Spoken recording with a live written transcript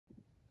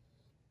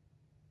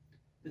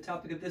The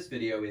topic of this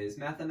video is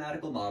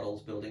mathematical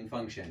models building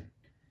function.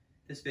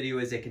 This video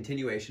is a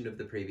continuation of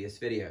the previous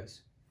videos.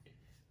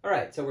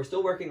 Alright, so we're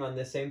still working on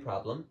this same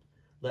problem.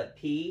 Let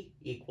p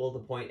equal the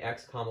point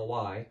x comma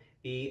y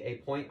be a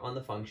point on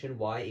the function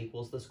y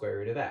equals the square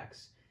root of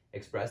x.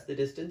 Express the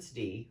distance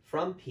d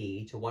from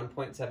p to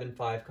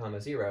 1.75 comma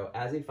 0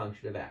 as a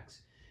function of x.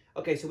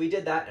 Okay, so we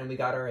did that and we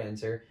got our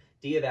answer.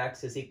 D of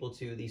x is equal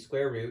to the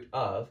square root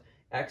of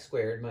x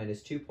squared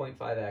minus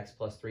 2.5x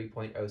plus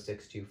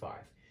 3.0625.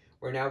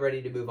 We're now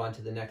ready to move on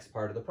to the next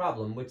part of the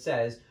problem, which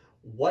says,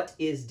 what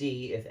is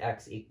d if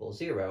x equals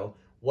 0?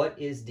 What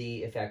is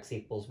d if x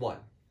equals 1?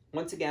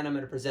 Once again, I'm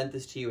going to present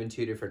this to you in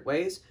two different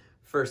ways.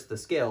 First the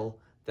skill,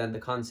 then the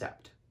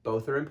concept.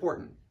 Both are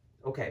important.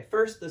 Okay,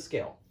 first the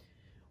skill.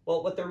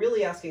 Well, what they're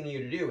really asking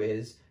you to do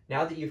is,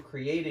 now that you've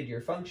created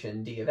your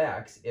function d of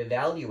x,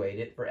 evaluate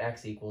it for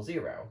x equals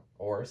 0.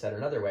 Or, said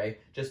another way,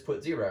 just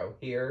put 0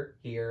 here,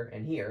 here,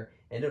 and here,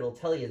 and it'll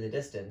tell you the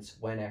distance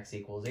when x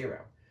equals 0.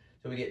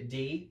 So we get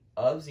d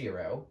of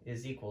 0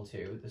 is equal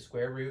to the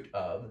square root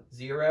of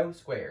 0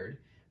 squared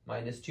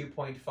minus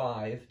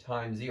 2.5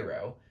 times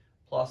 0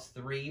 plus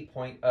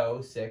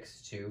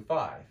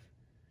 3.0625.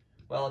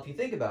 Well, if you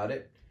think about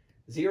it,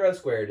 0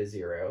 squared is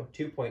 0,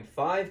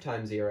 2.5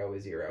 times 0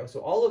 is 0, so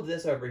all of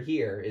this over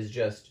here is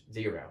just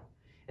 0.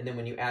 And then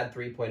when you add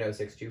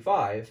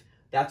 3.0625,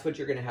 that's what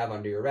you're going to have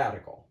under your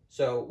radical.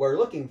 So we're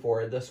looking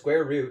for the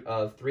square root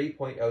of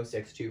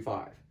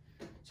 3.0625.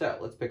 So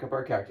let's pick up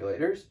our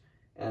calculators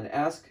and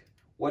ask,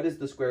 what is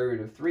the square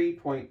root of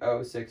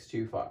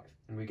 3.0625?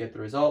 And we get the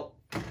result,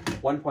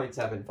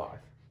 1.75.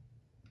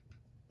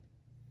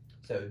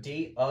 So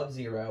d of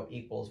 0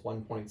 equals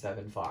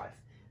 1.75.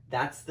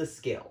 That's the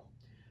skill.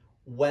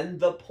 When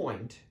the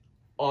point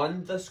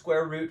on the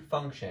square root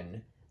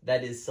function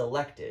that is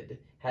selected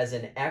has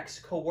an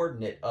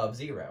x-coordinate of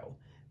 0,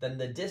 then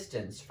the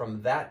distance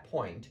from that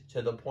point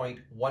to the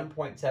point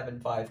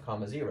 1.75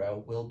 comma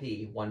 0 will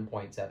be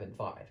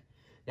 1.75.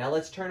 Now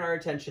let's turn our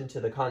attention to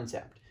the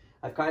concept.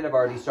 I've kind of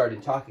already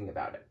started talking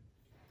about it.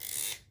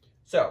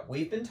 So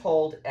we've been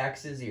told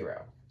x is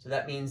 0. So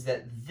that means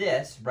that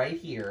this right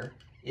here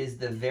is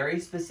the very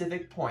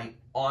specific point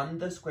on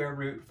the square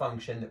root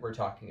function that we're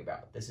talking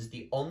about. This is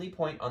the only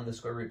point on the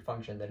square root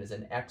function that is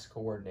an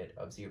x-coordinate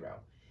of 0.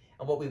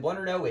 And what we want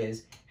to know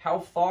is, how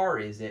far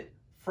is it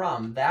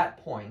from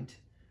that point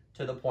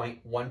to the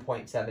point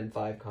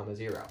 1.75 comma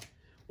 0?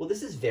 Well,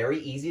 this is very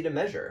easy to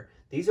measure.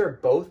 These are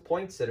both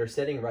points that are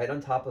sitting right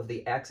on top of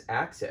the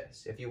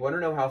x-axis. If you want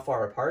to know how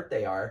far apart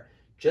they are,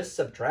 just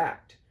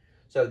subtract.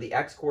 So the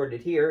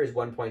x-coordinate here is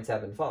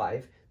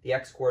 1.75. The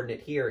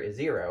x-coordinate here is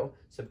 0.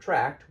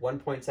 Subtract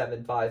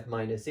 1.75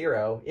 minus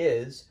 0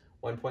 is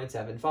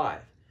 1.75.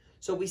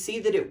 So we see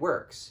that it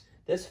works.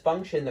 This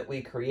function that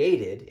we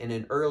created in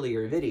an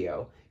earlier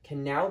video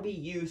can now be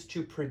used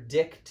to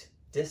predict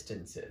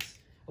distances.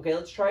 Okay,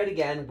 let's try it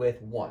again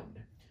with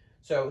 1.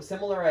 So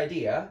similar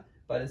idea,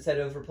 but instead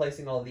of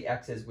replacing all the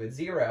x's with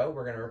 0,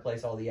 we're going to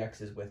replace all the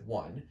x's with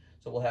 1.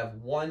 So we'll have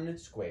 1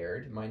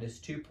 squared minus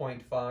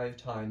 2.5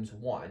 times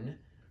 1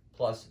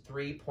 plus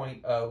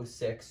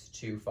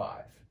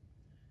 3.0625.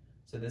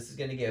 So this is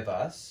going to give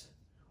us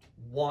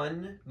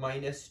 1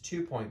 minus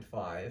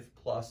 2.5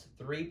 plus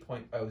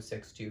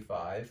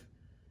 3.0625,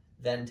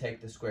 then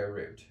take the square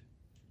root.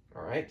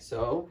 All right,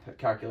 so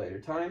calculator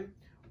time.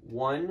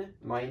 1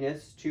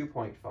 minus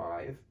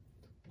 2.5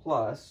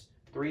 plus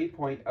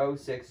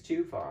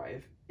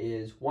 3.0625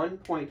 is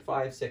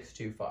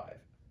 1.5625.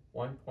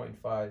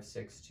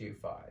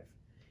 1.5625.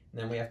 And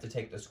then we have to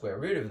take the square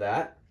root of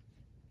that,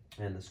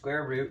 and the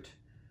square root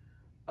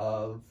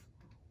of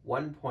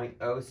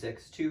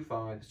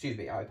 1.0625, excuse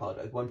me, I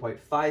apologize,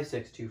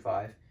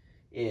 1.5625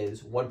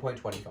 is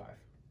 1.25.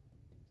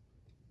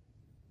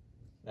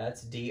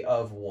 That's d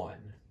of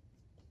 1.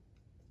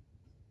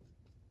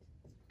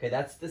 Okay,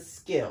 that's the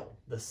skill.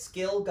 The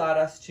skill got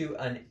us to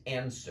an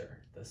answer.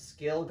 The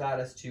skill got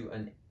us to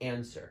an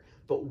answer.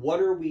 But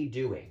what are we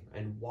doing,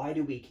 and why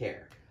do we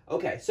care?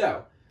 Okay,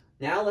 so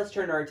now let's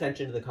turn our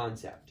attention to the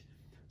concept.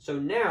 So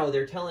now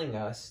they're telling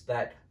us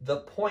that the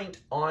point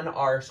on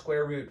our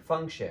square root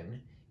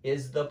function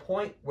is the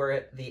point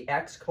where the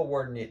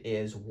x-coordinate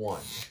is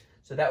 1.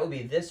 So that would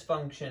be this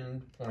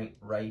function point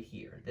right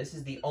here. This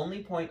is the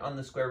only point on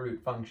the square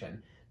root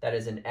function that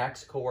is an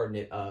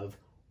x-coordinate of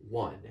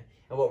 1.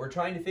 And what we're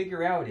trying to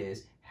figure out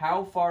is,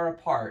 how far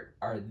apart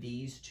are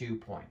these 2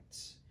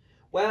 points?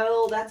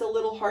 Well, that's a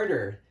little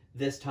harder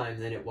this time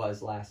than it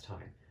was last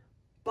time.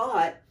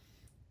 But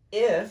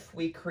if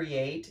we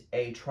create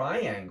a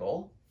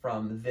triangle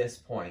from this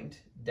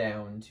point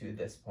down to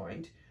this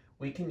point,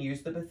 we can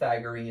use the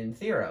Pythagorean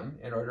theorem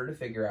in order to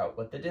figure out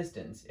what the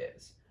distance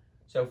is.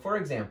 So for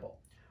example,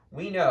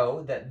 we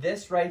know that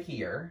this right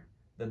here,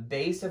 the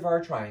base of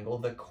our triangle,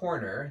 the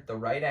corner, the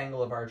right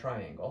angle of our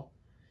triangle,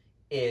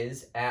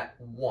 is at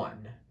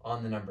 1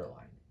 on the number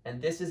line.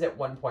 And this is at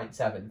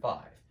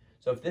 1.75.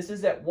 So if this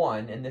is at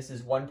 1 and this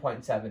is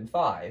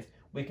 1.75,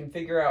 we can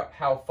figure out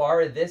how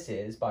far this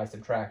is by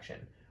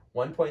subtraction.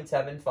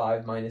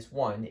 1.75 minus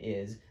 1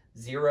 is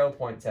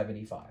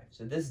 0.75.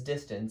 So this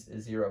distance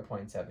is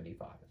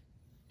 0.75.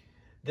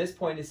 This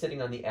point is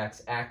sitting on the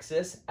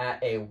x-axis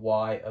at a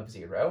y of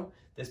 0.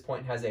 This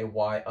point has a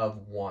y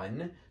of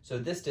 1. So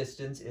this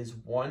distance is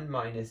 1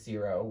 minus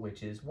 0,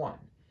 which is 1.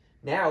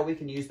 Now we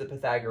can use the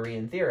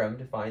Pythagorean theorem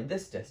to find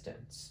this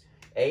distance.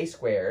 A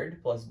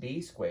squared plus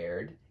b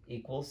squared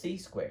equals c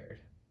squared.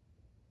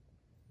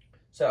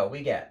 So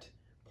we get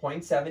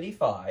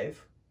 0.75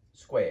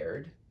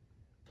 squared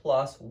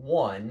plus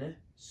 1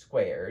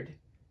 squared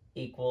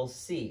equals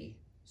c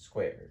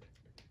squared.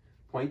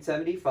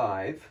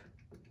 0.75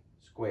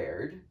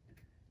 squared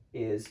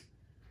is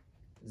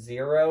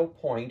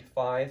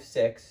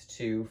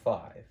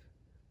 0.5625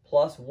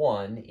 plus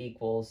 1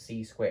 equals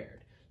c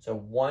squared. So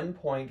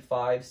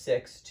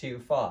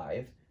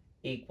 1.5625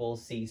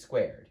 equals c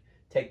squared.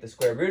 Take the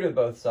square root of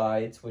both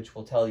sides, which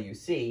will tell you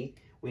c.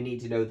 We need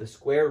to know the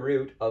square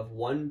root of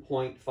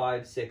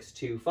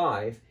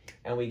 1.5625,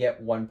 and we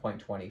get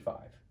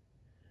 1.25.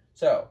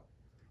 So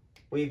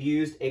we've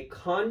used a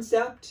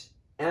concept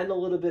and a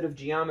little bit of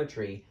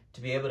geometry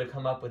to be able to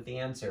come up with the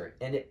answer.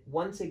 And it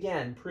once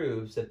again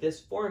proves that this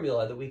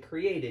formula that we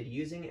created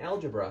using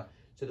algebra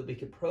so that we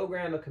could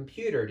program a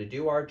computer to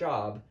do our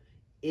job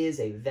is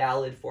a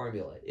valid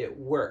formula. It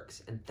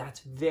works, and that's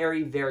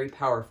very, very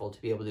powerful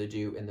to be able to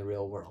do in the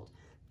real world.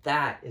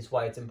 That is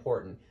why it's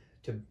important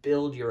to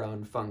build your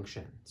own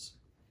functions.